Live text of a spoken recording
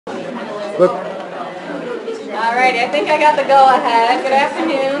All right, I think I got the go-ahead. Good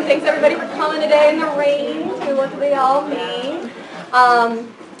afternoon. Thanks everybody for coming today in the rain. What do they all mean?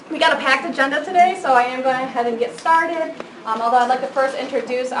 We got a packed agenda today, so I am going ahead and get started. Although I'd like to first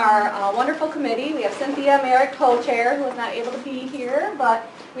introduce our wonderful committee. We have Cynthia Merrick, co-chair, who is not able to be here, but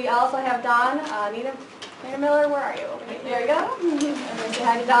we also have Don, Nina Miller, where are you? Okay, there you go. Everybody say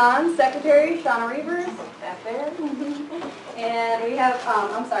hi to Don, secretary, Shauna Reavers, back there. And we have,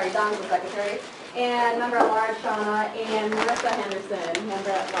 Don's the secretary. And member at large, Shauna, and Marissa Henderson,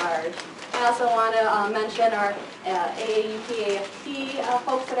 member at large. I also want to mention our AAUP-AFT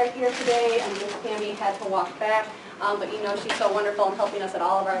folks that are here today, and Ms. Tammy had to walk back, but you know she's so wonderful in helping us at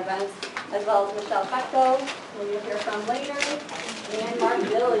all of our events, as well as Michelle Petko, who you'll hear from later, and Mark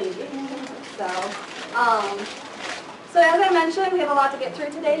Billy. So as I mentioned, we have a lot to get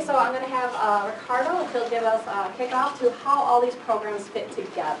through today, so I'm going to have Ricardo, he'll give us a kickoff to how all these programs fit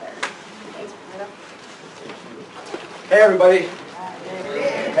together. Thanks, Ricardo. Hey everybody.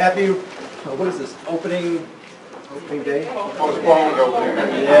 Happy, what is this, opening day? Postponed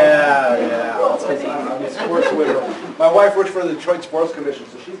opening. Yeah. That's because I'm a sports widow. My wife works for the Detroit Sports Commission,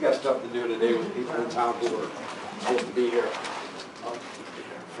 so she's got stuff to do today with people in town who are supposed to be here.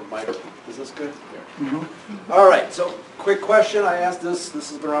 From Mike. Is this good? Yeah. Mm-hmm. All right, so quick question. I asked this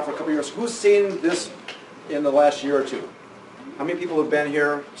has been around for a couple of years. Who's seen this in the last year or two? How many people have been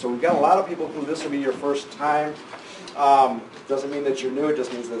here? So we've got a lot of people who this will be your first time. Doesn't mean that you're new, it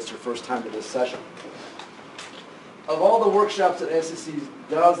just means that it's your first time to this session. Of all the workshops that ASSC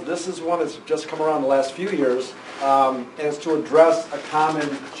does, this is one that's just come around the last few years, and it's to address a common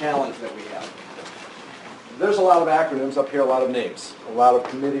challenge that we have. There's a lot of acronyms up here, a lot of names, a lot of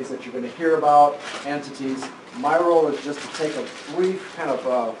committees that you're going to hear about, entities. My role is just to take a brief kind of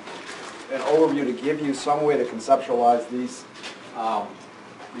an overview to give you some way to conceptualize these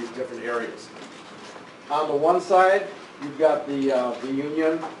different areas. On the one side, you've got the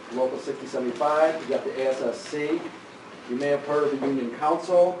union, Local 6075. You've got the ASSC. You may have heard of the Union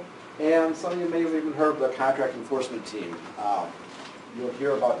Council, and some of you may have even heard of the Contract Enforcement Team. You'll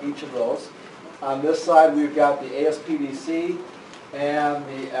hear about each of those. On this side, we've got the ASPDC and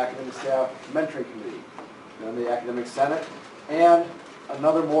the Academic Staff Mentoring Committee, and the Academic Senate, and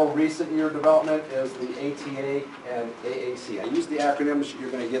another more recent year development is the ATA and AAC. I use the acronyms.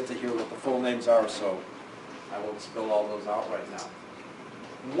 You're going to get to hear what the full names are, so I won't spill all those out right now.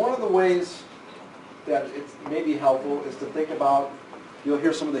 One of the ways that it may be helpful is to think about, you'll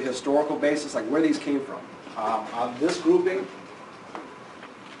hear some of the historical basis, like where these came from. On this grouping,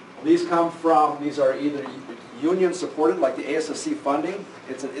 these are either union supported, like the ASSC funding.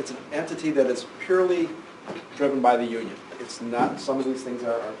 It's an entity that is purely driven by the union. It's not, some of these things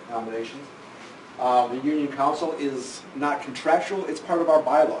are combinations. The Union Council is not contractual, it's part of our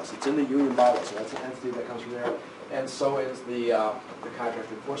bylaws. It's in the union bylaws, so that's an entity that comes from there. And so is the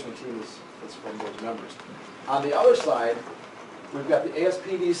Contract Enforcement Team is from those members. On the other side, we've got the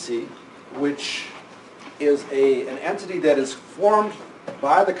ASPDC, which is an entity that is formed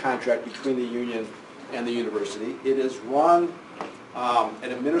by the contract between the union and the university. It is run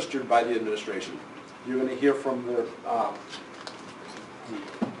and administered by the administration. You're going to hear from the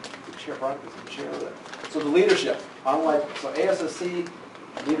chair, so the leadership, so ASSC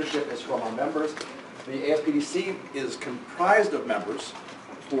leadership is from our members. The ASPDC is comprised of members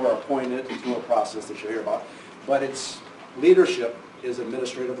who are appointed through a process that you'll hear about, but its leadership is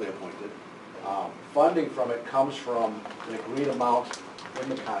administratively appointed. Funding from it comes from an agreed amount in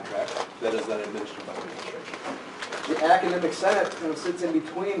the contract that is then administered by the administration. The Academic Senate kind of sits in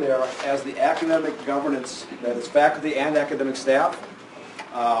between there as the academic governance that is faculty and academic staff.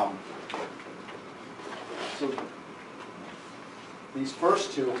 So these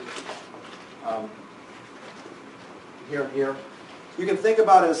first two, here and here, you can think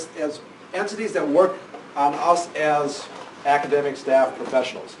about as entities that work on us as academic staff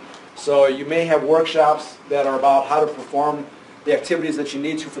professionals. So you may have workshops that are about how to perform the activities that you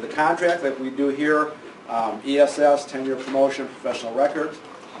need to for the contract, like we do here, ESS, tenure promotion, professional records.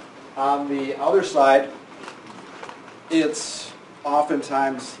 On the other side, it's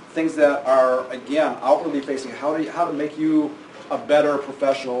oftentimes things that are, again, outwardly facing, how to make you a better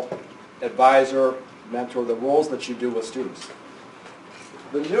professional advisor, mentor, the roles that you do with students.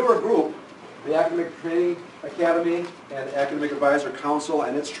 The newer group, the Academic Training Academy and Academic Advisor Council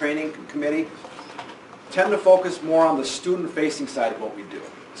and its training committee, tend to focus more on the student-facing side of what we do.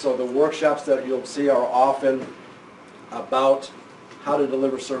 So the workshops that you'll see are often about how to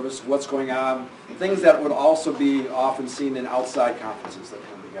deliver service, what's going on, things that would also be often seen in outside conferences that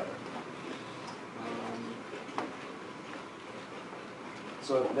come together.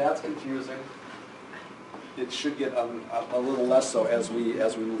 So if that's confusing, it should get a little less so as we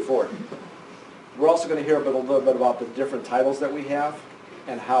move forward. We're also going to hear a little bit about the different titles that we have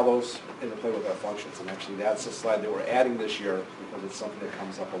and how those interplay with our functions. And actually, that's a slide that we're adding this year because it's something that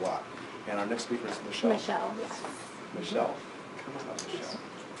comes up a lot. And our next speaker is Michelle. Michelle, yes. Michelle, come on up, Michelle.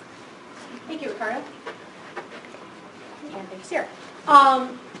 Thank you, Ricardo. And thanks here.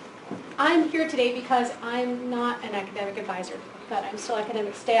 I'm here today because I'm not an academic advisor, but I'm still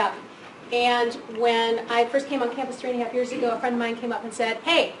academic staff. And when I first came on campus 3.5 years ago, a friend of mine came up and said,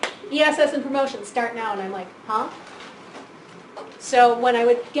 hey, ESS and promotions, start now. And I'm like, huh? So when I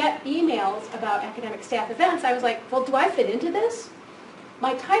would get emails about academic staff events, I was like, well, do I fit into this?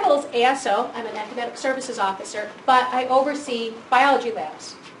 My title is ASO, I'm an academic services officer, but I oversee biology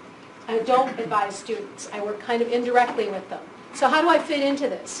labs. I don't advise students. I work kind of indirectly with them. So how do I fit into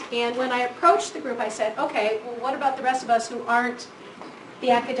this? And when I approached the group, I said, okay, well, what about the rest of us who aren't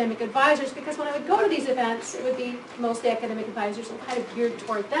the academic advisors? Because when I would go to these events, it would be mostly academic advisors and kind of geared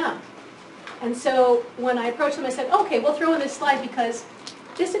toward them. And so when I approached them, I said, okay, we'll throw in this slide because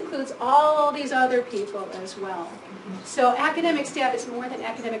this includes all these other people as well. So academic staff is more than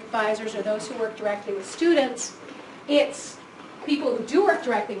academic advisors or those who work directly with students. It's people who do work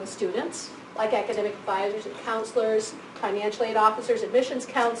directly with students, like academic advisors and counselors, financial aid officers, admissions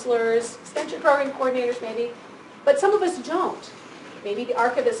counselors, extension program coordinators maybe. But some of us don't. Maybe the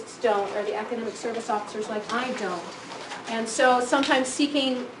archivists don't, or the academic service officers like I don't. And so sometimes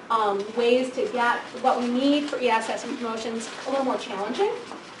seeking ways to get what we need for ESS and promotions a little more challenging.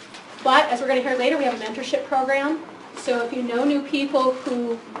 But as we're going to hear later, we have a mentorship program. So if you know new people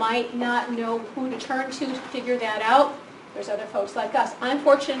who might not know who to turn to figure that out, there's other folks like us. I'm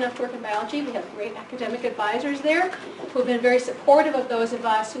fortunate enough to work in biology. We have great academic advisors there who have been very supportive of those of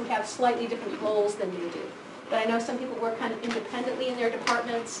us who have slightly different roles than they do. But I know some people work kind of independently in their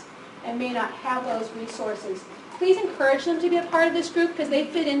departments and may not have those resources. Please encourage them to be a part of this group because they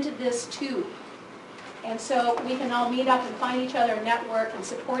fit into this too. And so we can all meet up and find each other and network and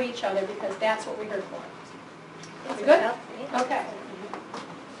support each other because that's what we're here for. You good? Okay.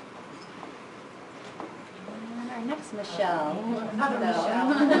 And our next Michelle. Other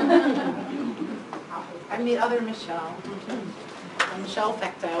Michelle. I'm the other Michelle. I'm Michelle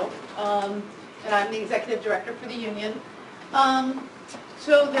Fecto, and I'm the executive director for the union.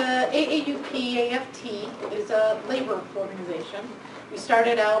 So the AAUP-AFT is a labor organization. We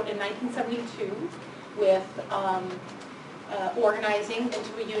started out in 1972 with organizing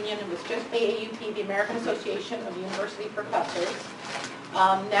into a union. It was just AAUP, the American Association of University Professors.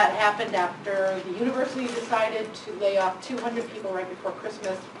 That happened after the university decided to lay off 200 people right before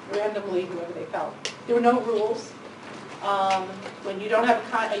Christmas, randomly, whoever they felt. There were no rules. When you don't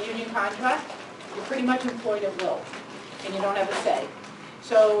have a union contract, you're pretty much employed at will, and you don't have a say.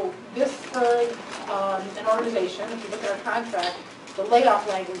 So this spurred an organization. If you look at our contract, the layoff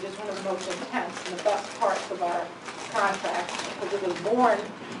language is one of the most intense and the best parts of our contract because it was born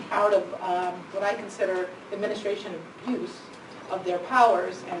out of what I consider administration abuse of their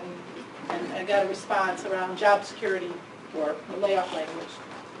powers, and I got a response around job security for the layoff language.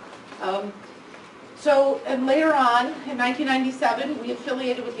 And later on, in 1997, we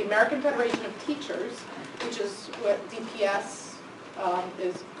affiliated with the American Federation of Teachers, which is what DPS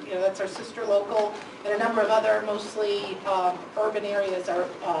is, that's our sister local, and a number of other mostly urban areas are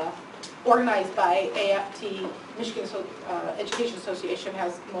organized by AFT. Michigan Education Association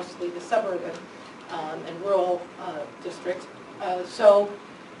has mostly the suburban and rural districts. So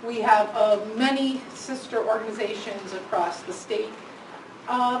we have many sister organizations across the state.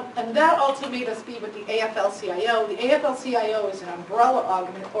 And that also made us be with the AFL-CIO. The AFL-CIO is an umbrella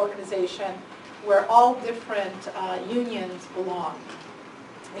organization where all different unions belong.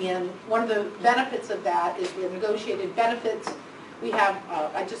 And one of the benefits of that is we have negotiated benefits. We have,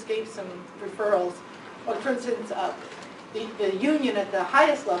 I just gave some referrals. For instance, the union at the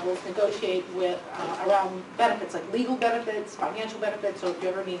highest levels negotiate with around benefits like legal benefits, financial benefits. So if you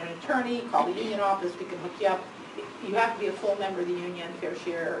ever need an attorney, call the union office, we can hook you up. You have to be a full member of the union, fair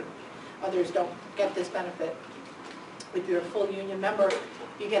share. Others don't get this benefit. If you're a full union member,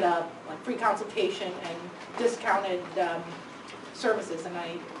 you get a free consultation and discounted services. And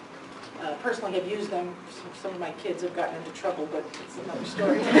I personally have used them. Some of my kids have gotten into trouble, but it's another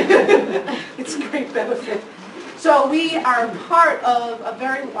story. It's a great benefit. So we are part of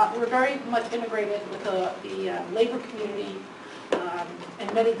we're very much integrated with the labor community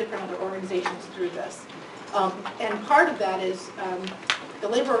and many different other organizations through this. And part of that is the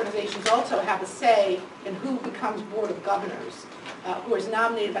labor organizations also have a say in who becomes Board of Governors, who is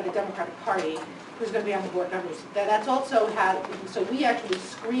nominated by the Democratic Party. who's going to be on the board of governors. That's also had, so we actually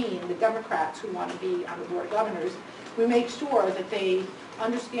screen the Democrats who want to be on the board of governors. We make sure that they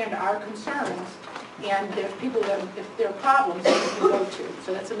understand our concerns, and there's people that, if there are problems, that we can go to.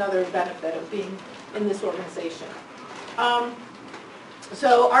 So that's another benefit of being in this organization.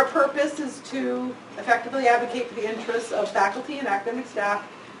 So our purpose is to effectively advocate for the interests of faculty and academic staff,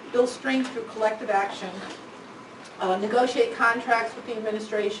 build strength through collective action, negotiate contracts with the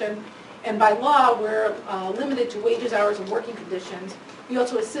administration, and by law, we're limited to wages, hours, and working conditions. We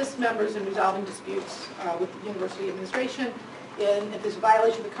also assist members in resolving disputes with the university administration. And if there's a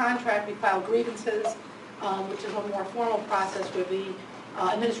violation of the contract, we file grievances, which is a more formal process where the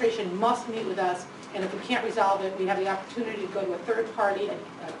administration must meet with us. And if we can't resolve it, we have the opportunity to go to a third party, an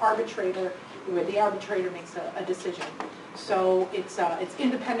arbitrator, where the arbitrator makes a decision. So it's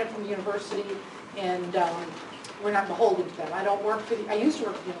independent from the university, and we're not beholden to them. I don't work for I used to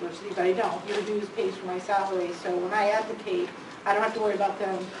work for the university, but I don't. Your dues pays for my salary, so when I advocate, I don't have to worry about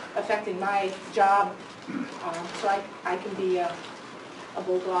them affecting my job. So I can be a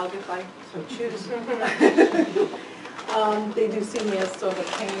bulldog if I so choose. They do see me as sort of a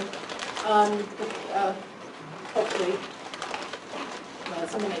pain. Hopefully,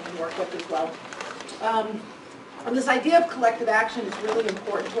 someone I can work with as well. And this idea of collective action is really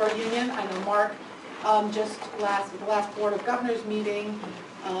important to our union. I know Mark just the last Board of Governors meeting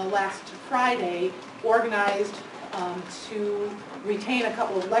last Friday organized to retain a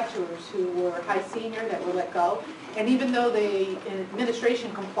couple of lecturers who were high senior that were let go. And even though the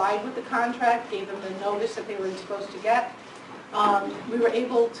administration complied with the contract, gave them the notice that they were supposed to get, we were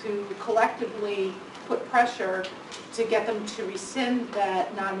able to collectively put pressure to get them to rescind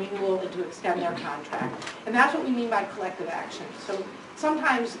that non-renewal and to extend their contract. And that's what we mean by collective action. So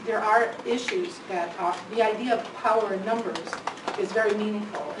sometimes there are issues that the idea of power in numbers is very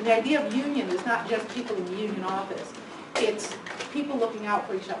meaningful. And the idea of union is not just people in the union office. It's people looking out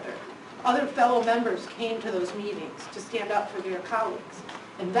for each other. Other fellow members came to those meetings to stand up for their colleagues.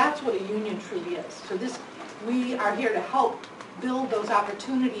 And that's what a union truly is. So we are here to help build those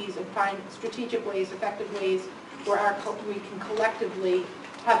opportunities and find strategic ways, effective ways where we can collectively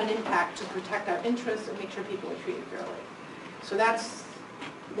have an impact to protect our interests and make sure people are treated fairly. So that's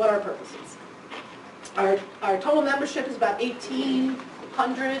what our purpose is. Our total membership is about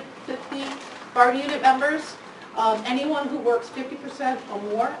 1,850 bar unit members. Anyone who works 50% or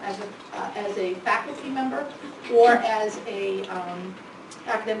more as a faculty member or as a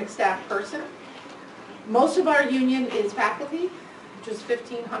academic staff person. Most of our union is faculty, which is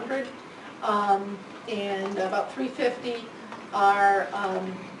 1,500, and about 350 are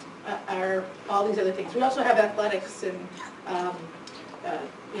all these other things. We also have athletics, and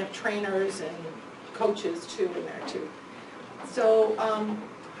we have trainers and coaches too in there too. So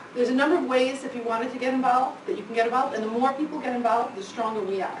there's a number of ways, if you wanted to get involved, that you can get involved, and the more people get involved, the stronger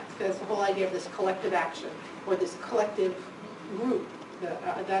we are. That's the whole idea of this collective action, or this collective group.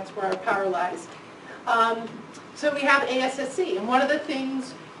 That's where our power lies. So we have ASSC, and one of the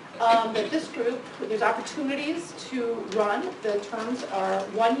things that this group, there's opportunities to run. The terms are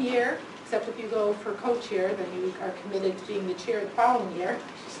 1 year, except if you go for co-chair, then you are committed to being the chair the following year.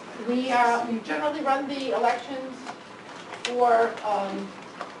 We generally run the elections for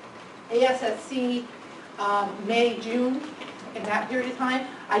ASSC May, June, in that period of time.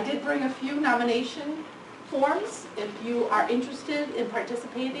 I did bring a few nomination forms if you are interested in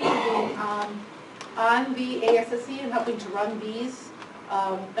participating on the ASSC and helping to run these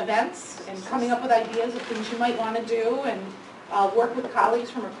events and coming up with ideas of things you might want to do and work with colleagues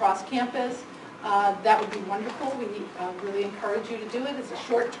from across campus. That would be wonderful. We really encourage you to do it. It's a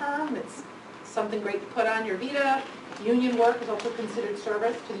short term. It's something great to put on your vita. Union work is also considered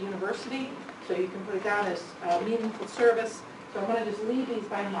service to the university, so you can put it down as meaningful service. So I'm going to just leave these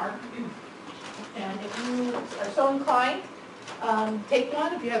by Mark. And if you are so inclined, take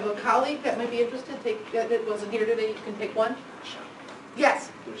one. If you have a colleague that might be interested, that wasn't here today, you can take one.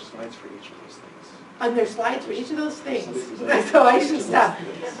 Yes? There's slides for each of those things. And there's slides for each of those things. So I should stop.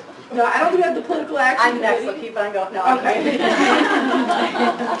 No, I don't think we have the political action I'm next, so committee. keep on going. No, Okay.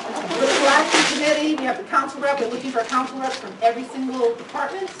 Political action committee, we have the council rep. We're looking for council reps from every single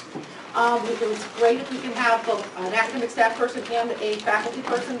department. It was great if we can have both an academic staff person and a faculty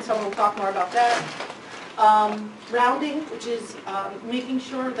person. Someone will talk more about that. Rounding, which is making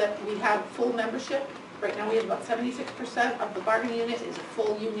sure that we have full membership. Right now we have about 76% of the bargaining unit is a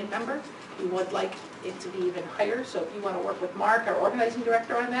full union member. We would like it to be even higher, so if you want to work with Mark, our organizing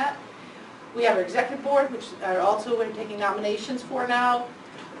director, on that. We have our executive board, which are also we're taking nominations for now.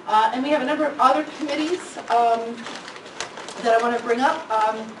 And we have a number of other committees that I want to bring up.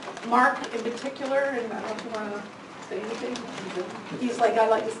 Mark in particular, and I don't know if you want to say anything. He's like, I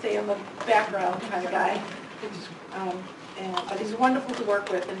like to stay in the background kind of guy. But he's wonderful to work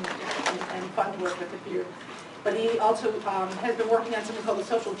with and fun to work with if you're. But he also has been working on something called the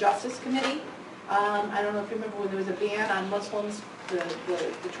Social Justice Committee. I don't know if you remember when there was a ban on Muslims,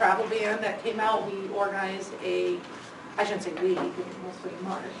 the travel ban that came out. We organized I shouldn't say we, mostly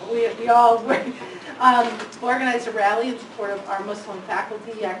Mark, but we all organized a rally in support of our Muslim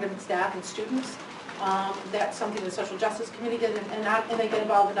faculty, academic staff, and students. That's something the Social Justice Committee did, and they get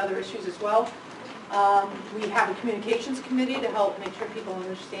involved in other issues as well. We have a communications committee to help make sure people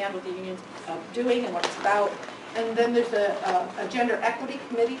understand what the union's doing and what it's about. And then there's a gender equity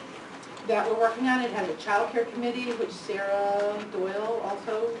committee that we're working on. It has a child care committee, which Sarah Doyle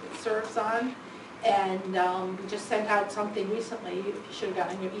also serves on. And we just sent out something recently, you should have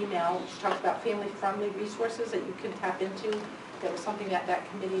gotten your email, which talks about family-friendly resources that you can tap into. That was something that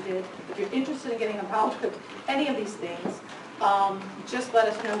committee did. If you're interested in getting involved with any of these things, just let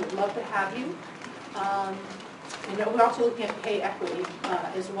us know. We'd love to have you. And we're also looking at pay equity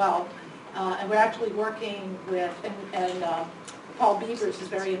as well. And we're actually working with, and Paul Beavers is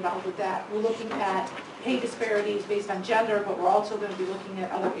very involved with that. We're looking at pay disparities based on gender, but we're also going to be looking at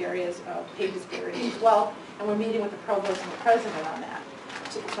other areas of pay disparities as well. And we're meeting with the provost and the president on that.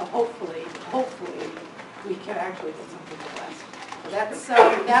 So hopefully, we can actually get something to this.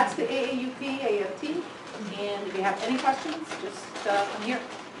 So that's the AAUP-AFT. And if you have any questions, just come here.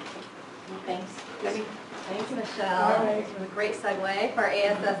 Thanks. Debbie? Thanks, Michelle. All right. This was a great segue for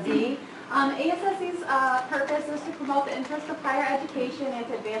ASSC. ASSC's purpose is to promote the interests of higher education and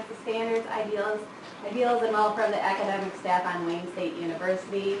to advance the standards, ideals, and welfare of the academic staff on Wayne State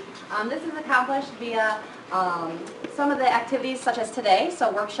University. This is accomplished via some of the activities such as today,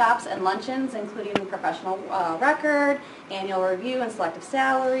 so workshops and luncheons, including professional record, annual review and selective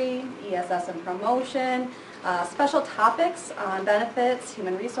salary, ESS and promotion, special topics on benefits,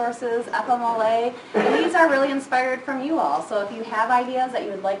 human resources, FMLA, and these are really inspired from you all. So if you have ideas that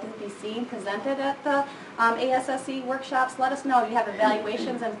you would like to be seen presented at the ASSC workshops, let us know. If you have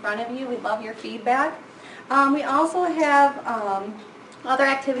evaluations in front of you, we'd love your feedback. We also have other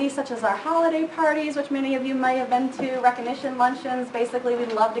activities such as our holiday parties, which many of you might have been to, recognition luncheons. Basically, we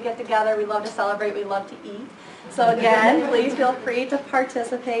love to get together, we love to celebrate, we love to eat. So again, please feel free to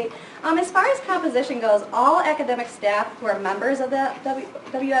participate. As far as composition goes, all academic staff who are members of the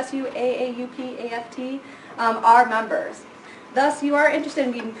WSU AAUP-AFT are members. Thus, you are interested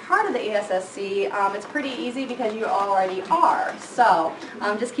in being part of the ASSC. It's pretty easy because you already are. So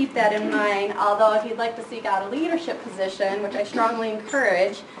just keep that in mind. Although if you'd like to seek out a leadership position, which I strongly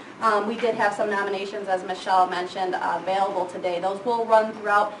encourage, we did have some nominations, as Michelle mentioned, available today. Those will run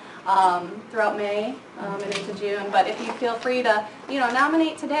throughout May and into June. But if you feel free to,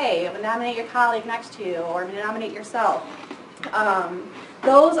 nominate today, nominate your colleague next to you, or nominate yourself.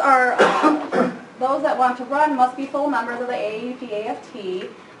 Those that want to run must be full members of the AAUP-AFT.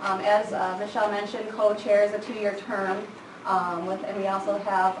 As Michelle mentioned, co-chairs a 2-year term, and we also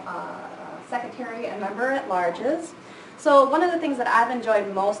have secretary and member-at-larges. So one of the things that I've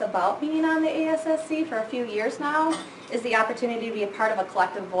enjoyed most about being on the ASSC for a few years now is the opportunity to be a part of a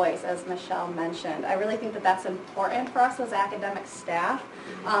collective voice, as Michelle mentioned. I really think that that's important for us as academic staff,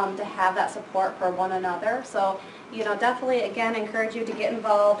 to have that support for one another. So, definitely, again, encourage you to get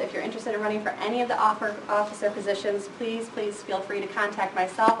involved. If you're interested in running for any of the officer positions, please feel free to contact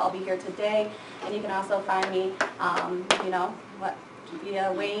myself. I'll be here today. And you can also find me,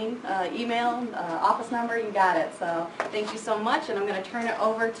 via Wayne, email, office number, you got it. So thank you so much, and I'm going to turn it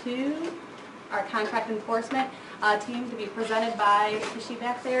over to our contract enforcement team to be presented by, is she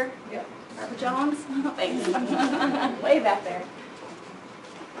back there? Yep. Barbara Jones? Thanks. Way back there.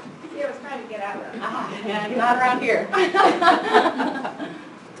 I was trying to get out of it. Yeah, not around here.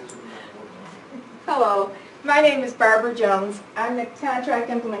 Hello, my name is Barbara Jones. I'm the Contract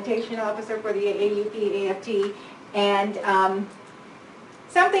Implementation Officer for the AAUP-AFT, and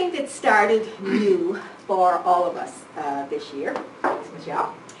something that started new for all of us this year,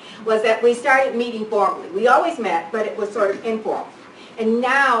 Michelle, was that we started meeting formally. We always met, but it was sort of informal. And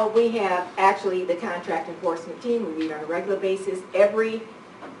now we have actually the contract enforcement team. We meet on a regular basis every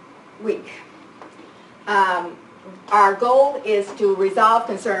week. Our goal is to resolve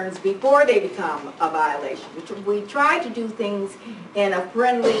concerns before they become a violation. We try to do things in a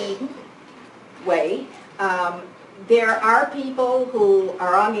friendly way. There are people who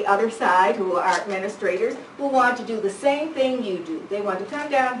are on the other side, who are administrators, who want to do the same thing you do. They want to come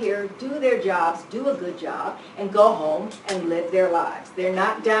down here, do their jobs, do a good job, and go home and live their lives. They're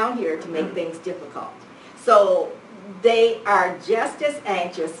not down here to make things difficult. So they are just as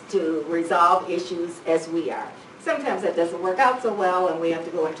anxious to resolve issues as we are. Sometimes that doesn't work out so well and we have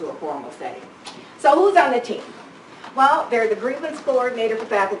to go into a formal setting. So who's on the team? Well, there's the grievance coordinator for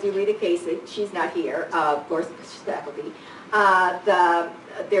faculty, Rita Casey. She's not here, of course, she's faculty.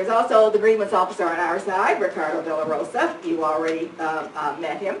 There's also the grievance officer on our side, Ricardo De La Rosa. You already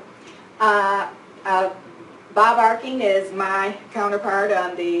met him. Bob Arking is my counterpart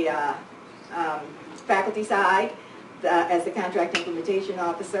on the faculty side as the contract implementation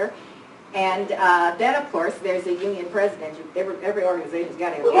officer. And then, of course, there's a union president. Every organization's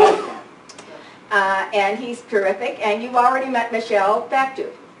got a president. And he's terrific. And you've already met Michelle Factu.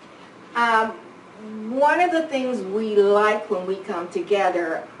 One of the things we like when we come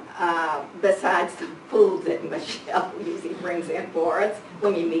together, besides the food that Michelle usually brings in for us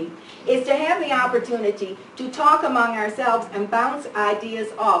when we meet, is to have the opportunity to talk among ourselves and bounce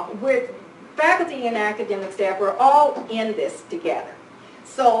ideas off. We're faculty and academic staff, we're all in this together.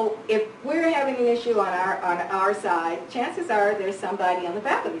 So if we're having an issue on our side, chances are there's somebody on the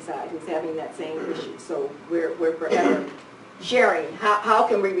faculty side who's having that same issue. So we're forever sharing how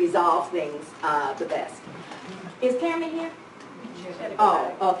can we resolve things the best. Is Tammy here?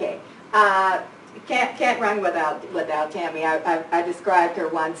 Oh, okay. Can't run without Tammy. I described her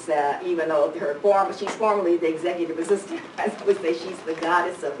once, even though she's formerly the executive assistant. I would say she's the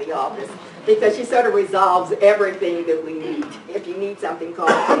goddess of the office because she sort of resolves everything that we need. If you need something, call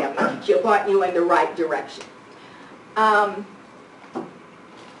Tammy. She'll point you in the right direction.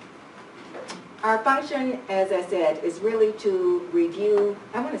 Our function, as I said, is really to review.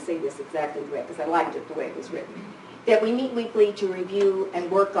 I want to say this exactly right because I liked it the way it was written. That we meet weekly to review and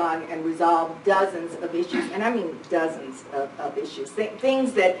work on and resolve dozens of issues, and I mean dozens of issues,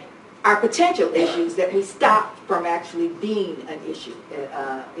 things that are potential issues that we stop from actually being an issue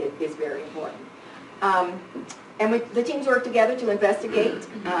is very important. And the teams work together to investigate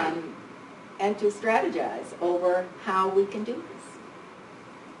and to strategize over how we can do this.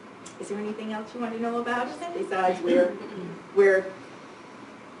 Is there anything else you want to know about us? Besides, we're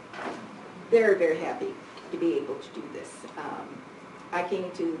very, very happy to be able to do this. I came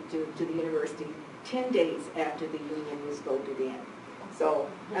to the university 10 days after the union was voted in. So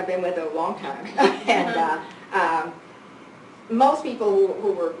I've been with it a long time. And most people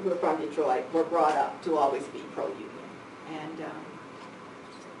who were from Detroit were brought up to always be pro-union. And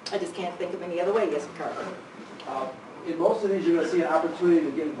I just can't think of any other way. Yes, Ricardo. In most of these, you're going to see an opportunity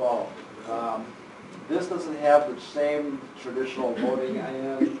to get involved. This doesn't have the same traditional voting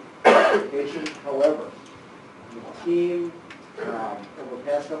application. However, the team over the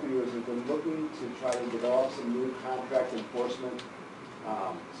past couple of years has been looking to try to develop some new contract enforcement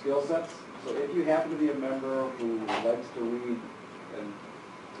skill sets. So if you happen to be a member who likes to read and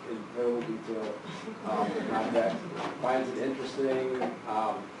in very detail the contract, finds it interesting,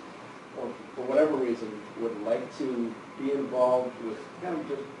 or for whatever reason would like to be involved with kind of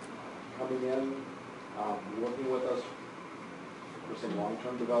just coming in, working with us for some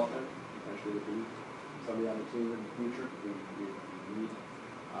long-term development, potentially to be somebody on the team in the future, we need to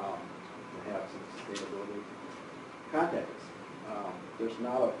have some sustainability. Contact us. There's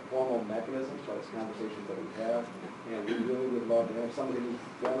not a formal mechanism, so it's conversations that we have, and we really would love to have somebody who's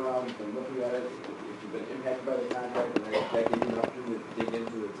been around, who's been looking at it. If you've been impacted by the contract and that gives you an opportunity to dig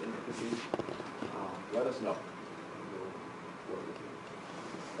into its intricacies, let us know.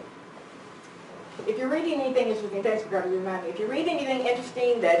 If you're reading anything interesting, thanks for reminding me. If you read anything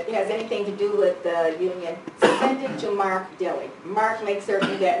interesting that has anything to do with the union, send it to Mark Dilly. Mark makes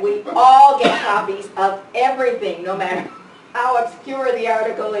certain that we all get copies of everything, no matter how obscure the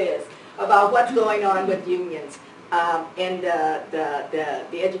article is, about what's going on with unions in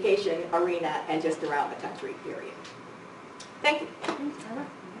the education arena and just around the country, period. Thank you.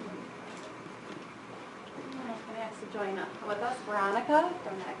 To join up with us, Veronica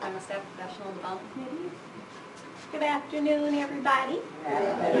from the Academic Staff Professional Development Committee. Good afternoon, everybody.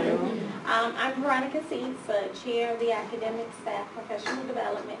 I'm Veronica Seeds, Chair of the Academic Staff Professional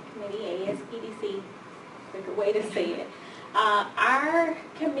Development Committee, ASPDC, quicker way to say it. Our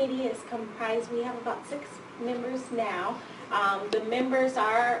committee is comprised, we have about 6 members now. The members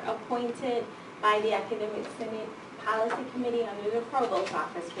are appointed by the Academic Senate Policy Committee under the Provost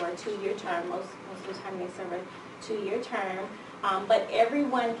Office for a 2-year term. Most of the time they serve a 2-year term, but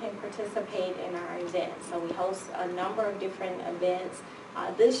everyone can participate in our events. So we host a number of different events.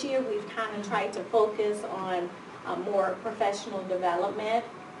 This year we've kind of tried to focus on more professional development.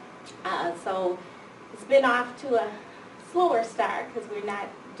 So it's been off to a slower start because we're not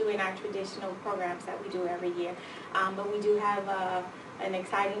doing our traditional programs that we do every year. But we do have a an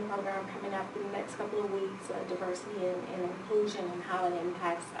exciting program coming up in the next couple of weeks, diversity and inclusion and how it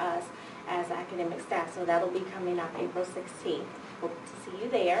impacts us as academic staff. So that'll be coming up April 16th. Hope to see you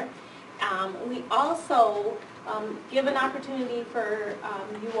there. We also give an opportunity for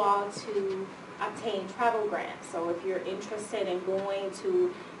you all to obtain travel grants. So if you're interested in going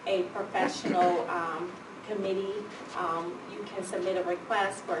to a professional committee, you can submit a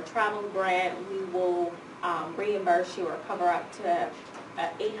request for a travel grant. We will reimburse you or cover up to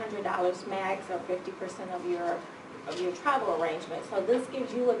 $800 max or 50% of your travel arrangement. So this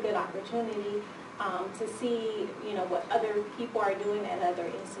gives you a good opportunity to see, you know, what other people are doing at other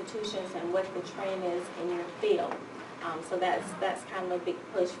institutions and what the trend is in your field. So that's kind of a big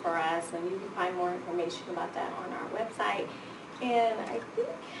push for us, and you can find more information about that on our website. And I think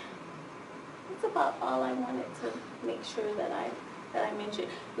that's about all I wanted to make sure that I mentioned.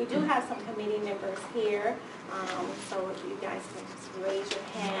 We do have some committee members here, so if you guys can just raise your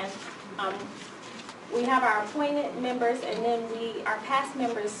hand. We have our appointed members, and then our past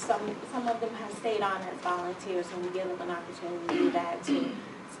members, some of them have stayed on as volunteers, and we give them an opportunity to do that too.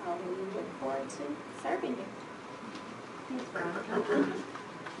 So we look forward to serving you. Thanks, Veronica.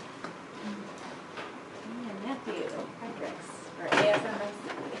 And Matthew Hendricks for ASMC.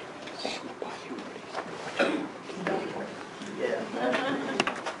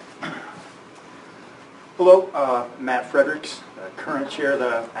 Hello, Matt Fredericks, current chair of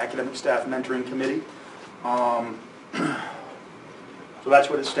the Academic Staff Mentoring Committee. So that's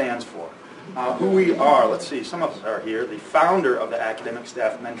what it stands for. Who we are, let's see, some of us are here. The founder of the Academic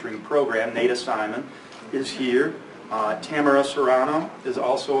Staff Mentoring Program, Nada Simon, is here. Tamara Serrano is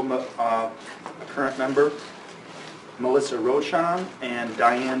also a current member. Melissa Roshan and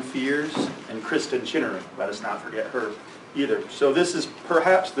Diane Fears and Kristen Chinnery. Let us not forget her either. So this is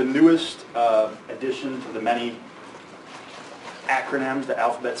perhaps the newest addition to the many acronyms, the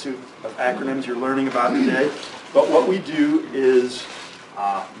alphabet soup of acronyms you're learning about today. But what we do is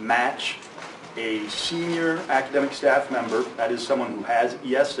match a senior academic staff member, that is someone who has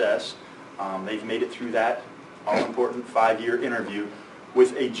ESS, they've made it through that all-important 5-year interview,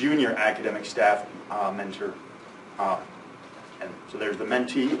 with a junior academic staff mentor. And so there's the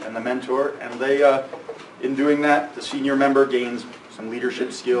mentee and the mentor, and they, in doing that, the senior member gains some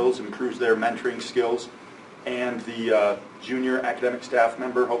leadership skills, improves their mentoring skills, and the junior academic staff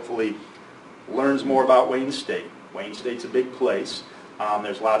member hopefully learns more about Wayne State. Wayne State's a big place.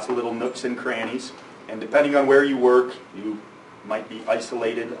 There's lots of little nooks and crannies, and depending on where you work, you might be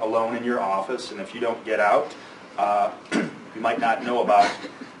isolated alone in your office, and if you don't get out, you might not know about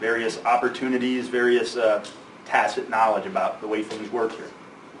various opportunities, various tacit knowledge about the way things work here.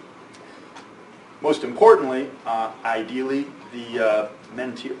 Most importantly, ideally, the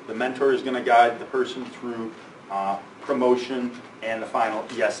mentor is going to guide the person through promotion and the final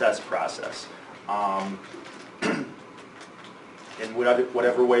ESS process, in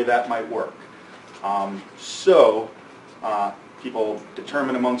whatever way that might work. People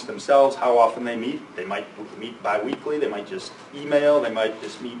determine amongst themselves how often they meet. They might meet bi-weekly, they might just email, they might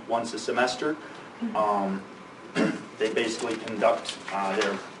just meet once a semester. They basically conduct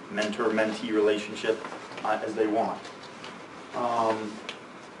their mentor-mentee relationship as they want. How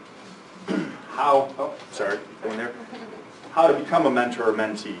to become a mentor or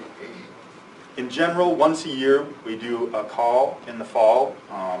mentee. In general, once a year, we do a call in the fall,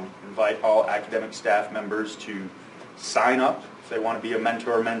 invite all academic staff members to sign up if they want to be a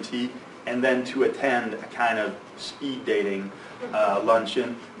mentor or mentee, and then to attend a kind of speed dating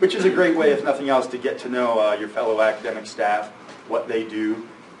luncheon, which is a great way, if nothing else, to get to know your fellow academic staff, what they do.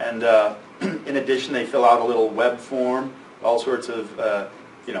 And in addition, they fill out a little web form, all sorts of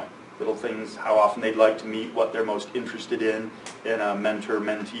little things, how often they'd like to meet, what they're most interested in a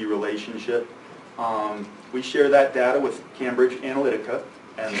mentor-mentee relationship. We share that data with Cambridge Analytica,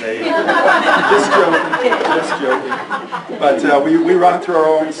 and they, just joking, but we run it through our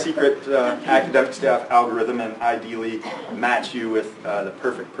own secret academic staff algorithm and ideally match you with the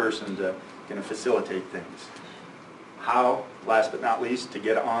perfect person to facilitate things. How, last but not least, to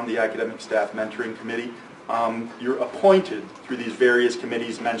get on the Academic Staff Mentoring Committee. You're appointed through these various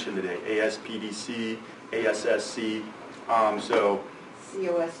committees mentioned today, ASPDC, ASSC, COSW.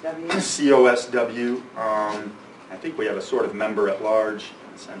 I think we have a sort of member at large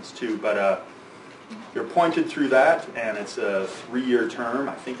in a sense too, but you're appointed through that, and it's a 3-year term.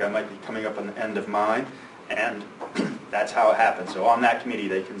 I think I might be coming up on the end of mine, and that's how it happens. So on that committee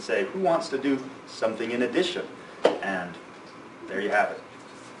they can say, who wants to do something in addition? And there you have it.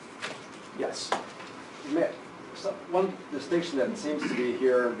 Yes? One distinction that seems to be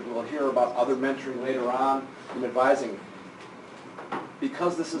here, we'll hear about other mentoring later on, from advising.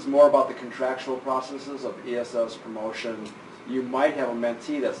 because this is more about the contractual processes of ESS promotion, you might have a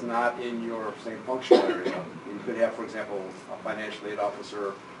mentee that's not in your same functional area. You could have, for example, a financial aid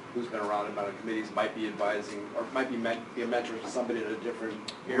officer who's been around in other committees, might be advising, or might be a mentor to somebody in a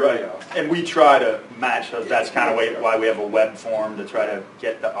different area. Right. And we try to match those. That's kind of why we have a web form to try to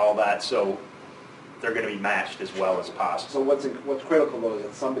get all that, so they're going to be matched as well as possible. So what's critical though is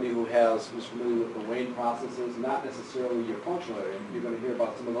that somebody who's familiar with the Wayne processes, not necessarily your functional area. You're going to hear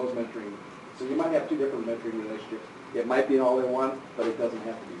about some of those mentoring. So you might have two different mentoring relationships. It might be an all-in-one, but it doesn't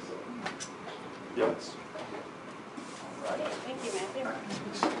have to be so. Yes. Thank you, Matthew.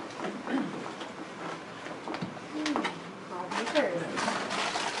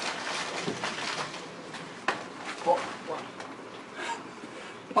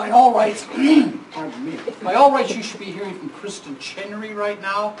 By all rights, pardon me, by all rights you should be hearing from Kristen Chenery right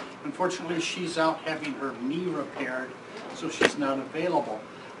now. Unfortunately, she's out having her knee repaired, so she's not available.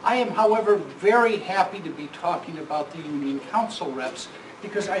 I am, however, very happy to be talking about the Union Council reps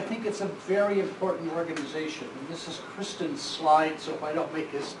because I think it's a very important organization. And this is Kristen's slide, so if I don't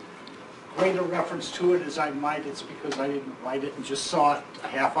make as great a reference to it as I might, it's because I didn't write it and just saw it a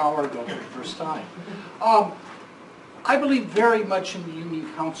half hour ago for the first time. I believe very much in the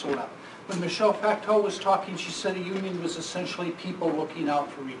Union Council rep. When Michelle Facto was talking, she said a union was essentially people looking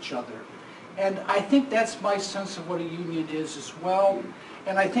out for each other. And I think that's my sense of what a union is as well.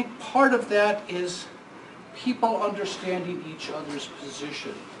 And I think part of that is people understanding each other's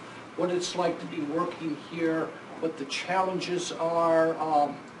position, what it's like to be working here, what the challenges are,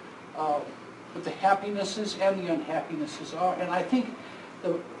 what the happinesses and the unhappinesses are. And I think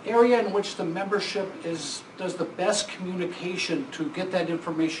the area in which the membership does the best communication to get that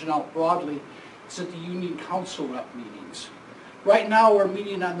information out broadly is at the Union Council rep meetings. Right now we're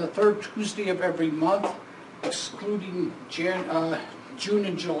meeting on the third Tuesday of every month, excluding June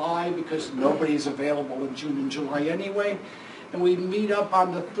and July because nobody's available in June and July anyway. And we meet up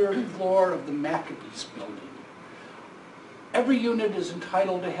on the third floor of the Maccabees building. Every unit is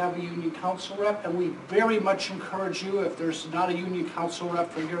entitled to have a Union Council rep, and we very much encourage you, if there's not a Union Council rep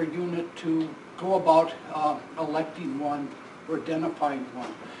for your unit, to go about electing one or identifying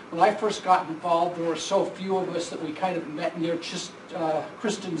one. When I first got involved, there were so few of us that we kind of met near just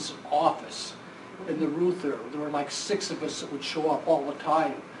Kristen's office in the Ruther. There were like 6 of us that would show up all the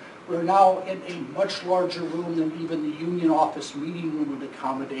time. We're now in a much larger room than even the union office meeting room would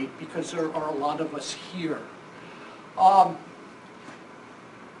accommodate because there are a lot of us here.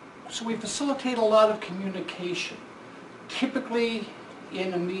 So we facilitate a lot of communication. Typically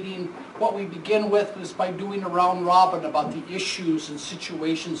in a meeting, what we begin with is by doing a round robin about the issues and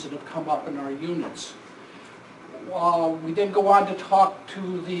situations that have come up in our units. We then go on to talk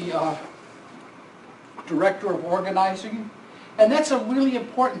to the director of organizing, and that's a really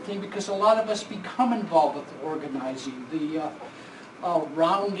important thing because a lot of us become involved with the organizing. The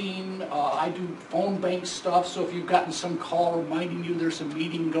rounding, I do phone bank stuff, so if you've gotten some call reminding you there's a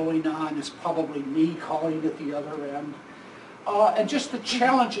meeting going on, it's probably me calling at the other end. And just the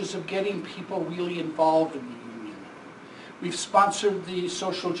challenges of getting people really involved in the union. We've sponsored the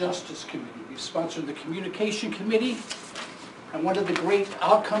Social Justice Committee, we've sponsored the Communication Committee, and one of the great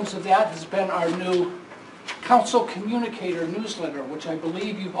outcomes of that has been our new Council Communicator newsletter, which I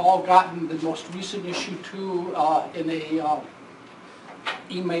believe you've all gotten the most recent issue to in a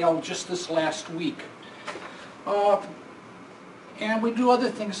email just this last week. And we do other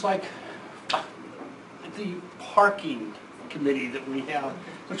things like the parking committee that we have,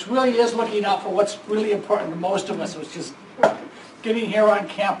 which really is looking out for what's really important to most of us, which is getting here on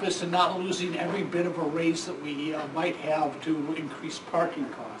campus and not losing every bit of a raise that we might have to increase parking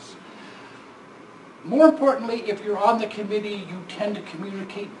costs. More importantly, if you're on the committee, you tend to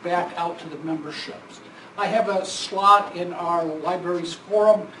communicate back out to the memberships. I have a slot in our library's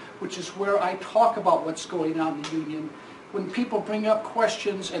forum, which is where I talk about what's going on in the union. When people bring up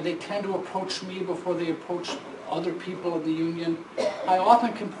questions and they tend to approach me before they approach other people in the union, I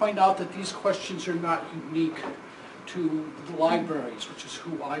often can point out that these questions are not unique to the libraries, which is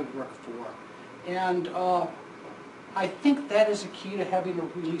who I work for. And I think that is a key to having a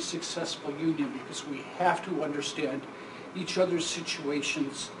really successful union because we have to understand each other's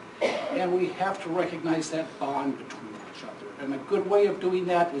situations and we have to recognize that bond between each other. And a good way of doing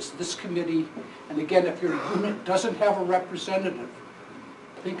that is this committee. And again, if your unit doesn't have a representative,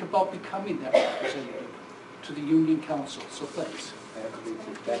 think about becoming that representative to the Union Council. So thanks.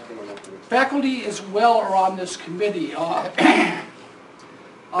 Faculty as well are on this committee.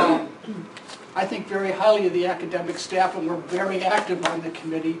 I think very highly of the academic staff, and we're very active on the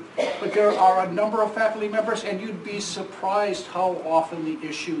committee. But there are a number of faculty members, and you'd be surprised how often the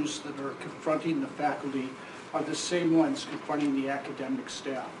issues that are confronting the faculty are the same ones confronting the academic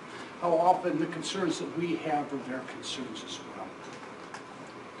staff. How often the concerns that we have are their concerns as well.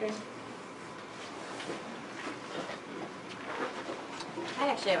 Okay. I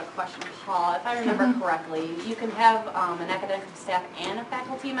actually have a question, Paul. If I remember correctly, you can have an academic staff and a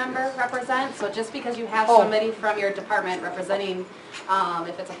faculty member represent. So just because you have somebody from your department representing,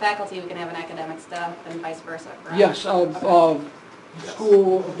 if it's a faculty, we can have an academic staff and vice versa, correct? Yes,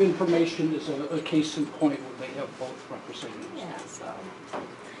 School of Information is a case in point where they have both representatives. Yeah, so,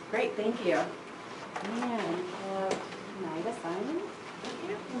 great, thank you. And night assignment.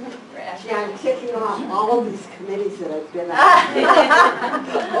 Yeah, I'm ticking off all of these committees that I've been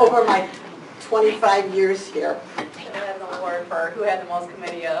on over my 25 years here. And then an award for who had the most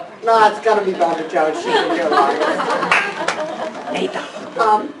committee of. No, it's got to be Barbara Jones. She's been here longer.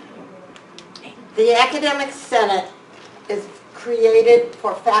 The Academic Senate is created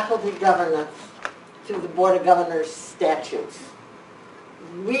for faculty governance through the Board of Governors statutes.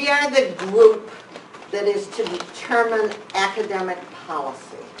 We are the group that is to determine academic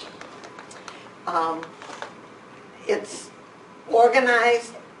policy. It's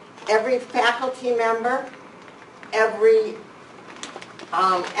organized, every faculty member, every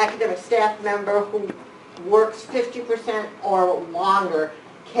academic staff member who works 50% or longer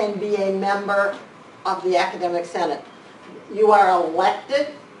can be a member of the Academic Senate. You are elected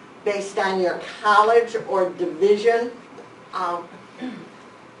based on your college or division, and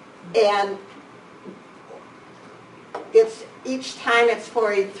each time it's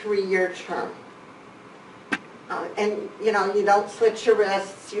for a 3-year term. And you know, you don't switch your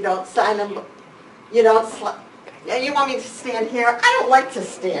wrists, you don't sign them, you don't you want me to stand here? I don't like to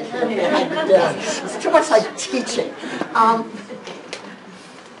stand here behind the desk. It's too much like teaching.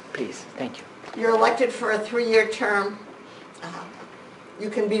 Please, thank you. You're elected for a 3-year term. You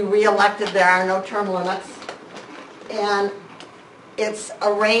can be re-elected, there are no term limits. And it's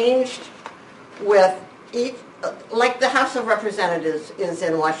arranged with each, like the House of Representatives is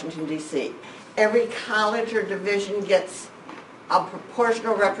in Washington, D.C. Every college or division gets a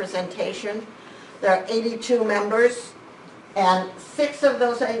proportional representation. There are 82 members, and 6 of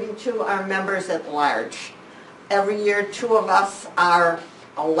those 82 are members at large. Every year, 2 of us are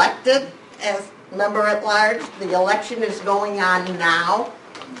elected as member at large. The election is going on now.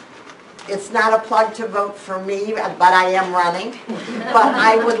 It's not a plug to vote for me, but I am running. But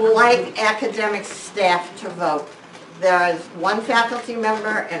I would like academic staff to vote. There is 1 faculty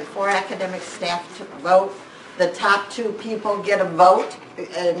member and 4 academic staff to vote. The top 2 people get a vote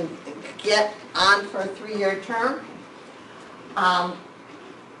and get on for a 3-year term.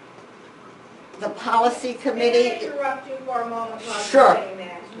 The policy committee... May I interrupt you for a moment while Sure. you're saying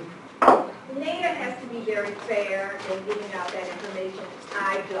that? NADA has to be very fair in giving out that information.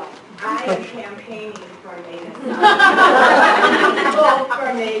 I don't. I am campaigning for NADA side. Vote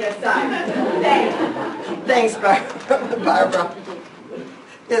for NADA side. Thanks, Barbara.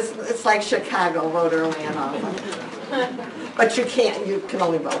 It's like Chicago, vote early and often. But you can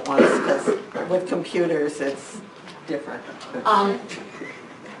only vote once, because with computers it's different.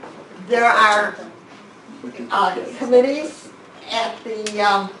 There are committees at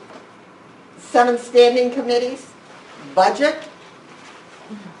the 7 standing committees: budget,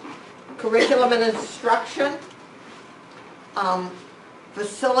 curriculum and instruction,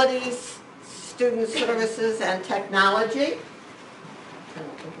 facilities, student services and technology,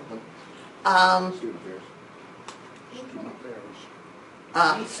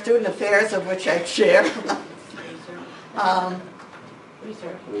 student affairs, of which I chair,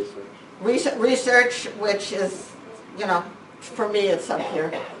 research, which is, you know, for me it's up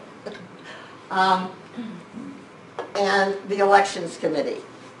here, and the elections committee.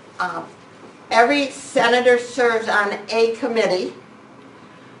 Every senator serves on a committee.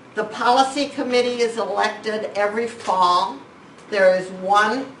 The policy committee is elected every fall. There is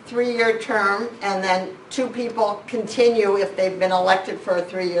 1 3-year term, and then 2 people continue if they've been elected for a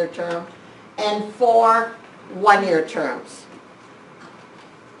 3-year term, and 4 1-year terms.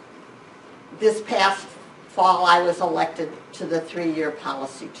 This past fall, I was elected to the 3-year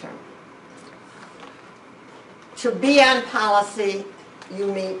policy term. To be on policy, you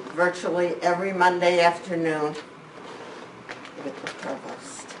meet virtually every Monday afternoon with the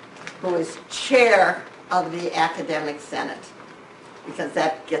provost, who is chair of the Academic Senate, because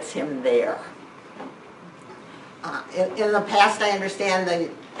that gets him there. In the past, I understand the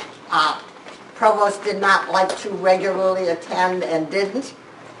provost did not like to regularly attend and didn't.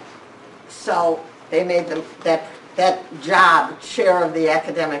 so they made them that job chair of the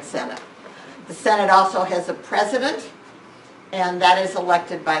Academic Senate. The Senate also has a president, and that is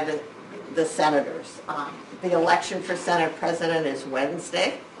elected by the senators. The election for Senate president is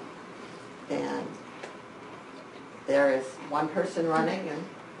Wednesday, and there is one person running,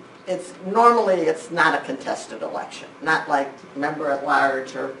 and normally it's not a contested election, not like member at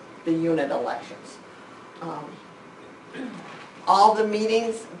large or the unit elections. All the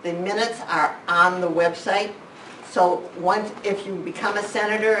meetings, the minutes are on the website. So if you become a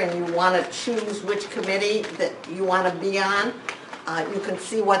senator and you want to choose which committee that you want to be on, you can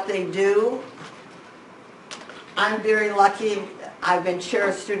see what they do. I'm very lucky. I've been chair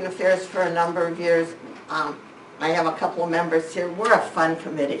of student affairs for a number of years. I have a couple of members here. We're a fun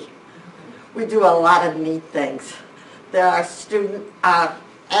committee. We do a lot of neat things. There are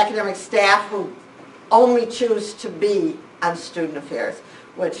academic staff who only choose to be on student affairs,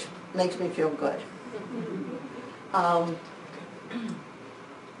 which makes me feel good.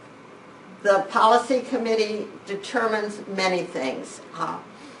 The policy committee determines many things.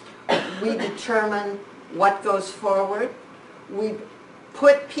 We determine what goes forward. We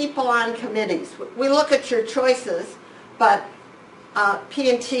put people on committees. We look at your choices, but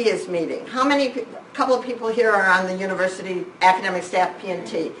P&T is meeting. A couple of people here are on the university academic staff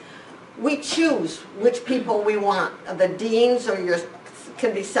P&T. We choose which people we want. The deans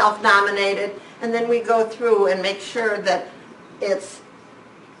can be self-nominated, and then we go through and make sure that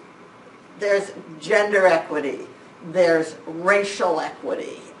there's gender equity, there's racial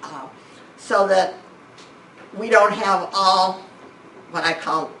equity, so that we don't have all what I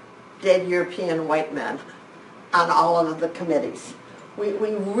call dead European white men on all of the committees. We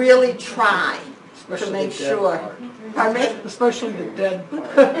really try to make sure. Pardon me? Especially the dead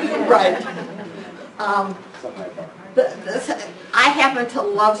part. Right. I happen to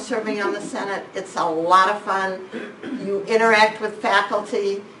love serving on the Senate. It's a lot of fun. You interact with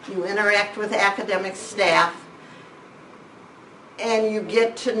faculty, you interact with academic staff, and you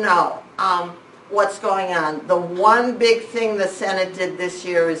get to know what's going on. The one big thing the Senate did this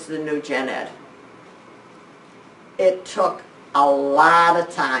year is the new Gen Ed. It took a lot of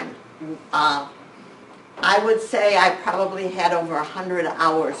time. I would say I probably had over 100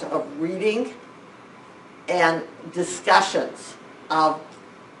 hours of reading and discussions of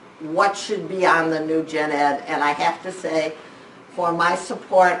what should be on the new Gen Ed. And I have to say, for my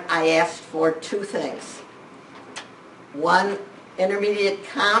support, I asked for two things. One, intermediate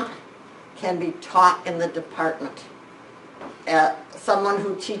comp can be taught in the department. Someone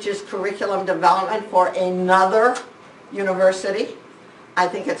who teaches curriculum development for another university. I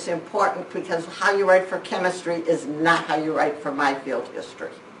think it's important because how you write for chemistry is not how you write for my field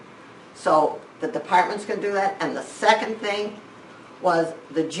history. So the departments can do that. And the second thing was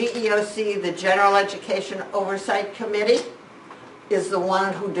the GEOC, the General Education Oversight Committee, is the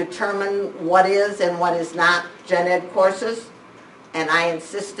one who determined what is and what is not Gen Ed courses. And I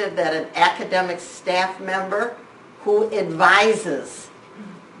insisted that an academic staff member who advises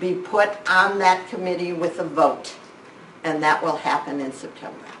be put on that committee with a vote. And that will happen in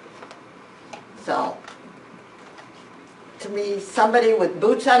September. So, to me, somebody with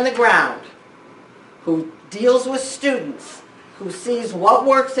boots on the ground, who deals with students, who sees what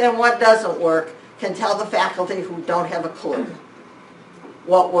works and what doesn't work, can tell the faculty who don't have a clue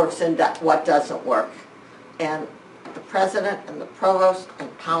what works and what doesn't work. And the president and the provost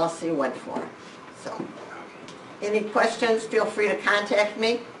and policy went for it. So, any questions, feel free to contact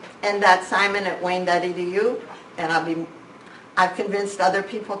me, n.simon@wayne.edu. And I've convinced other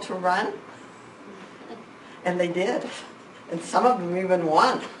people to run, and they did. And some of them even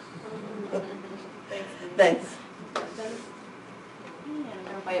won. Thanks. And I'm going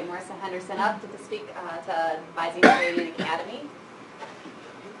to invite Marissa Henderson up to speak to Advising Training Academy.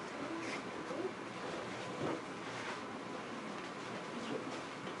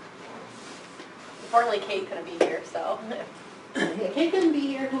 Unfortunately, Kate couldn't be here, so. Yeah, Kate couldn't be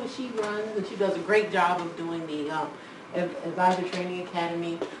here. She runs, and she does a great job of doing the Advisor Training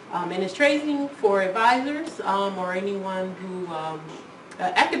Academy. And it's training for advisors or anyone who,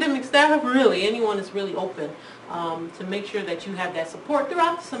 academic staff, really, anyone is really open to make sure that you have that support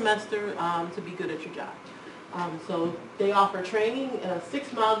throughout the semester to be good at your job. So they offer training,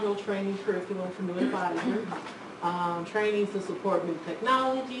 6-module training curriculum for new advisors. Trainings to support new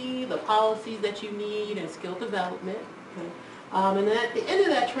technology, the policies that you need, and skill development. Okay. And then at the end of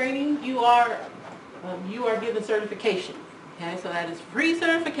that training, you are given certification. Okay, so that is free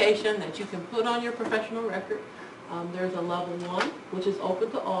certification that you can put on your professional record. There's a level 1, which is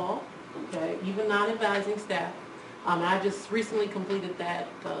open to all. Okay, even non-advising staff. I just recently completed that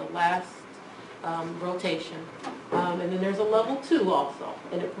last rotation. And then there's a level 2 also,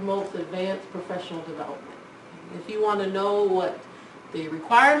 and it promotes advanced professional development. If you want to know what the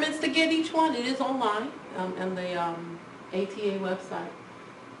requirements to get each one, it is online on the ATA website.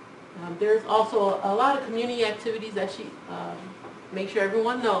 There's also a lot of community activities that she make sure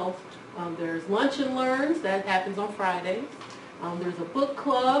everyone knows. There's Lunch and Learns that happens on Fridays. There's a book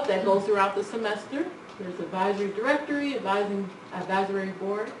club that goes throughout the semester. There's advisory directory, advisory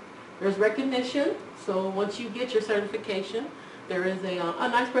board. There's recognition. So once you get your certification, there is a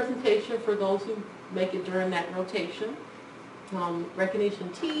nice presentation for those who make it during that rotation.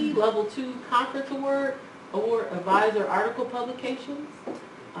 Recognition T, level 2 conference award, advisor article publications.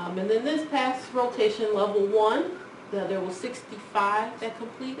 And then this past rotation, level 1, there was 65 that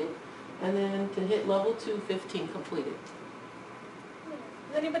completed. And then to hit level 2, 15 completed.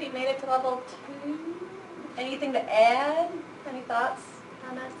 Has anybody made it to level 2? Anything to add? Any thoughts,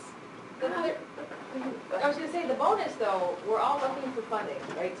 comments? I was going to say, the bonus though, we're all looking for funding,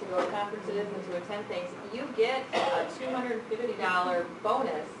 right, to go to conferences and to attend things. You get a $250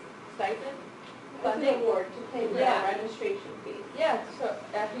 bonus stipend funding award to pay for Yeah. a registration fee. Yeah, so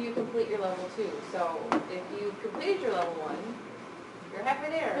after you complete your level 2. So if you completed your level 1, you're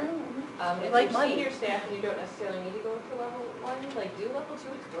halfway there. If like you're money. senior staff and you don't necessarily need to go to level 1, like do level 2,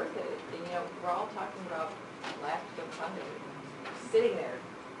 it's worth it. And you know, we're all talking about lack of funding. Sitting there,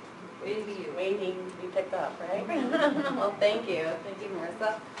 waiting to be you. Waiting to be picked up, right? Well, thank you. Thank you,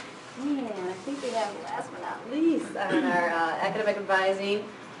 Marissa. And I think we have, last but not least, on our academic advising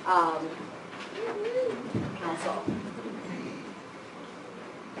council.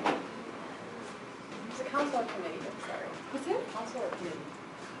 It's a council or committee, I'm sorry. What's it? Council or committee?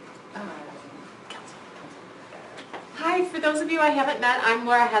 Hi, for those of you I haven't met, I'm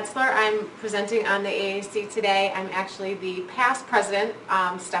Laura Hetzler. I'm presenting on the AAC today. I'm actually the past president.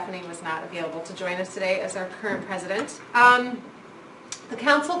 Stephanie was not available to join us today as our current president. The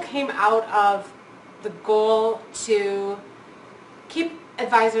council came out of the goal to keep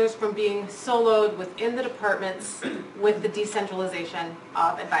advisors from being soloed within the departments with the decentralization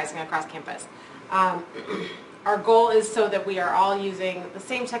of advising across campus. Our goal is so that we are all using the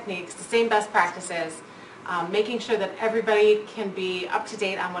same techniques, the same best practices, making sure that everybody can be up to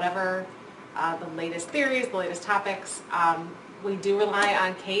date on whatever the latest theories, the latest topics. We do rely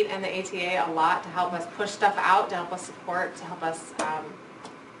on Kate and the ATA a lot to help us push stuff out, to help us support, to help us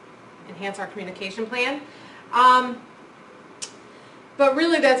enhance our communication plan. But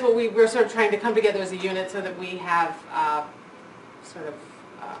really that's what we're sort of trying to come together as a unit so that we have sort of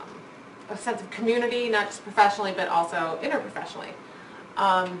a sense of community, not just professionally, but also interprofessionally.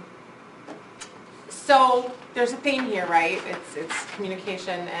 So there's a theme here, right? It's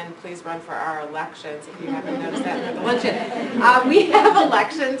communication, and please run for our elections if you haven't noticed that at the luncheon. We have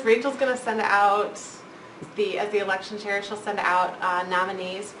elections. Rachel's going to send out, as the election chair, she'll send out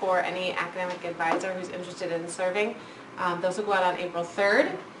nominees for any academic advisor who's interested in serving. Those will go out on April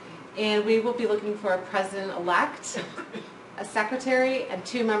 3rd. And we will be looking for a president-elect, a secretary, and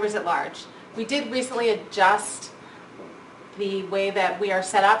 2 members at large. We did recently adjust the way that we are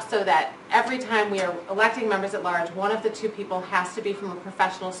set up so that every time we are electing members at large, one of the 2 people has to be from a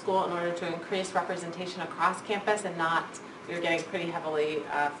professional school in order to increase representation across campus and not, we are getting pretty heavily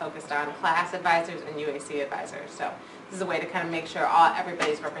focused on class advisors and UAC advisors. So this is a way to kind of make sure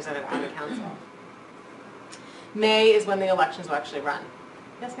everybody's represented on the council. May is when the elections will actually run.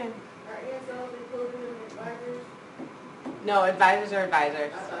 Yes, ma'am? Are ASLs included in the advisors? No, advisors are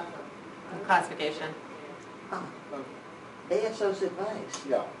advisors. Classification. ASO's advice.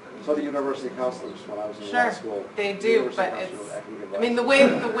 Yeah, so the university counselors, when I was in law Sure, school. they the do, university but counselors it's, academic I mean, the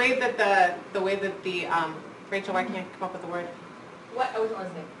advisors. way that the Rachel, why can't I come up with the word? What? I wasn't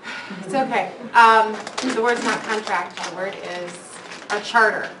listening. It's okay. The word's not contract, the word is our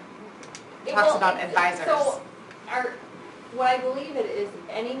charter. Talks about advisors. So, what I believe it is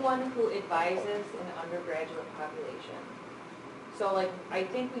anyone who advises an undergraduate population. So like, I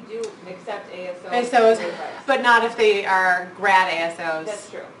think we do accept ASOs. ASOs, to advise. but not if they are grad ASOs. That's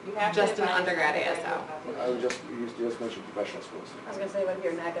true. You have Just to an advise undergrad undergraduate ASO. population. I was you just mentioned professional schools. I was going to say, what if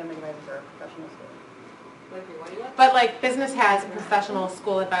you're an academic advisor for a professional school? Like, what do you want? But like business has professional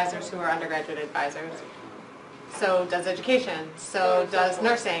school advisors who are undergraduate advisors. So does education, so does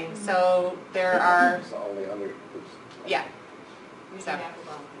nursing, so there are, It's only under, yeah. You So should have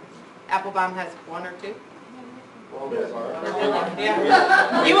Applebaum has 1 or 2. one.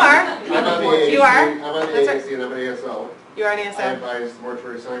 Yeah. You are. I'm on the AAC. You are? I'm on the That's right. AAC and I'm an ASL. You are an I ASO. advise the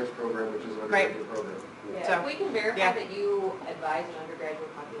mortuary science program, which is an Right. undergraduate program. Yeah, So, if we can verify yeah. that you advise an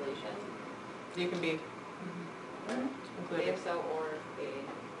undergraduate population, You can be included. ASO or a.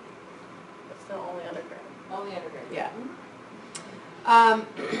 No, only undergrad. Only undergrad? Yeah.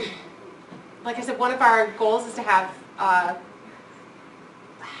 Like I said, one of our goals is to have,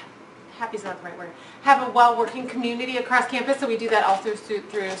 happy is not the right word, have a well-working community across campus, so we do that also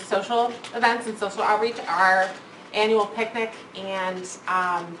through social events and social outreach. Our annual picnic and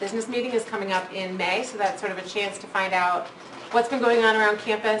business meeting is coming up in May, so that's sort of a chance to find out what's been going on around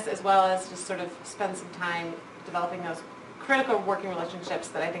campus, as well as just sort of spend some time developing those critical working relationships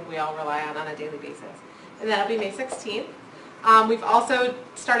that I think we all rely on a daily basis. And that'll be May 16th. We've also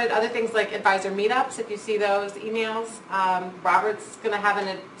started other things like advisor meetups, if you see those emails. Robert's going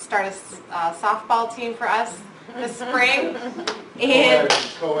to start a softball team for us this spring. And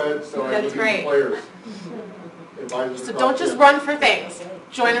Co-ed, so I'm that's looking great. for players. Advisors So across don't just campus. run for things.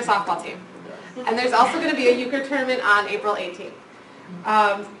 Join a softball team. And there's also going to be a euchre tournament on April 18th.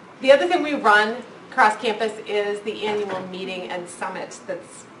 The other thing we run across campus is the annual meeting and summit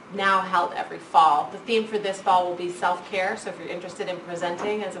that's now held every fall. The theme for this fall will be self-care, so if you're interested in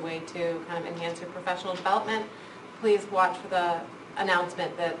presenting as a way to kind of enhance your professional development, please watch for the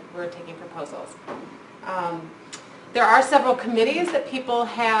announcement that we're taking proposals. There are several committees that people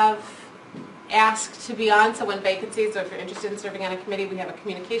have asked to be on, so when vacancies, or if you're interested in serving on a committee, we have a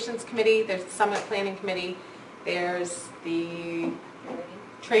communications committee, there's the summit planning committee, there's the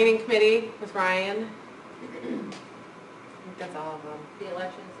training committee with Ryan. I think that's all of them. The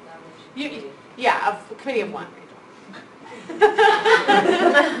elections and Yeah, a committee of one, Rachel.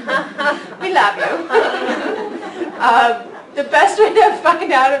 We love you. The best way to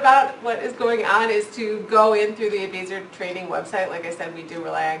find out about what is going on is to go in through the advisor training website. Like I said, we do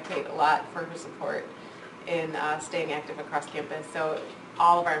rely on Kate a lot for her support in staying active across campus. So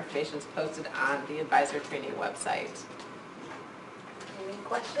all of our information is posted on the advisor training website. Any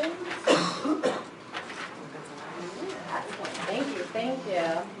questions? Thank you, thank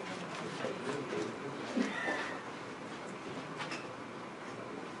you.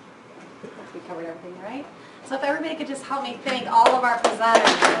 We covered everything, right? So if everybody could just help me thank all of our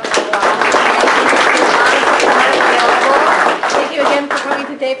presenters. Thank you again for coming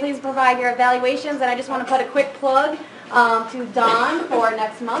today. Please provide your evaluations. And I just want to put a quick plug to Dawn for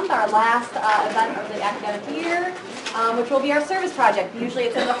next month, our last event of the academic year, which will be our service project. Usually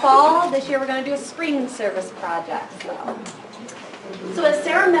it's in the fall. This year we're going to do a spring service project. So as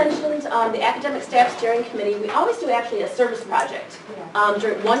Sarah mentioned, the Academic Staff Steering Committee, we always do actually a service project,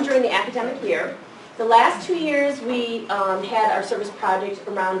 one during the academic year. The last 2 years we had our service project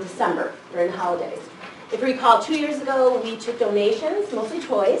around December, during the holidays. If you recall, 2 years ago we took donations, mostly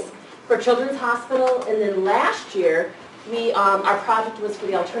toys, for Children's Hospital, and then last year our project was for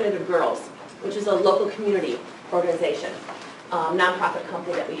the Alternative Girls, which is a local community organization, nonprofit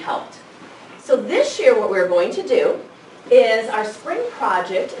company that we helped. So this year what we're going to do is our spring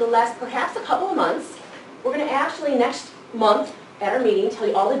project. It'll last perhaps a couple of months. We're going to actually next month at our meeting tell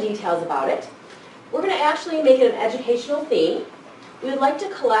you all the details about it. We're going to actually make it an educational theme. We would like to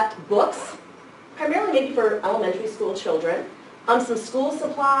collect books, primarily maybe for elementary school children, some school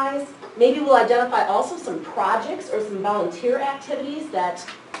supplies. Maybe we'll identify also some projects or some volunteer activities that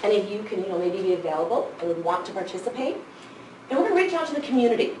any of you can maybe be available and would want to participate. And we're going to reach out to the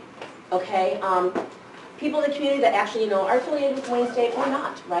community, okay? People in the community that actually are affiliated with Wayne State or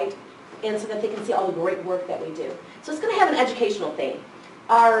not, right? And so that they can see all the great work that we do. So it's going to have an educational theme.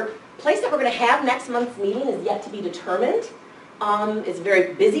 Our place that we're going to have next month's meeting is yet to be determined. It's a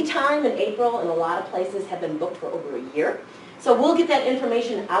very busy time in April, and a lot of places have been booked for over a year. So we'll get that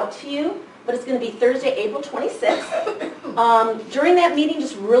information out to you, but it's going to be Thursday, April 26th. During that meeting,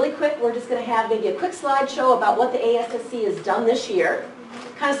 just really quick, we're just going to have maybe a quick slideshow about what the ASSC has done this year,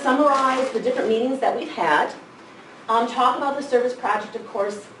 kind of summarize the different meetings that we've had, talk about the service project, of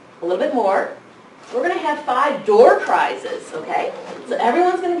course, a little bit more. We're going to have 5 door prizes, okay? So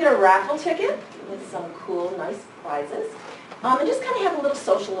everyone's going to get a raffle ticket with some cool, nice prizes. And just kind of have a little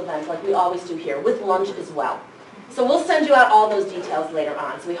social event like we always do here, with lunch as well. So we'll send you out all those details later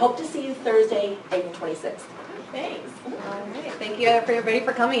on. So we hope to see you Thursday, April 26th. Thanks. All right. Thank you for everybody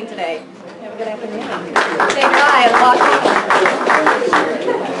for coming today. Have a good afternoon. Say hi and welcome.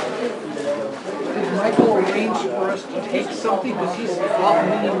 Did Michael arrange for us to take something because he's off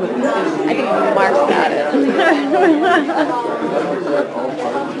meeting with the I think Mark got it.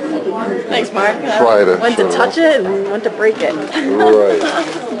 Thanks, Mark. Try to Went to touch it and went to break it. Right.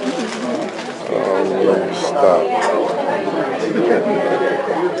 Stop.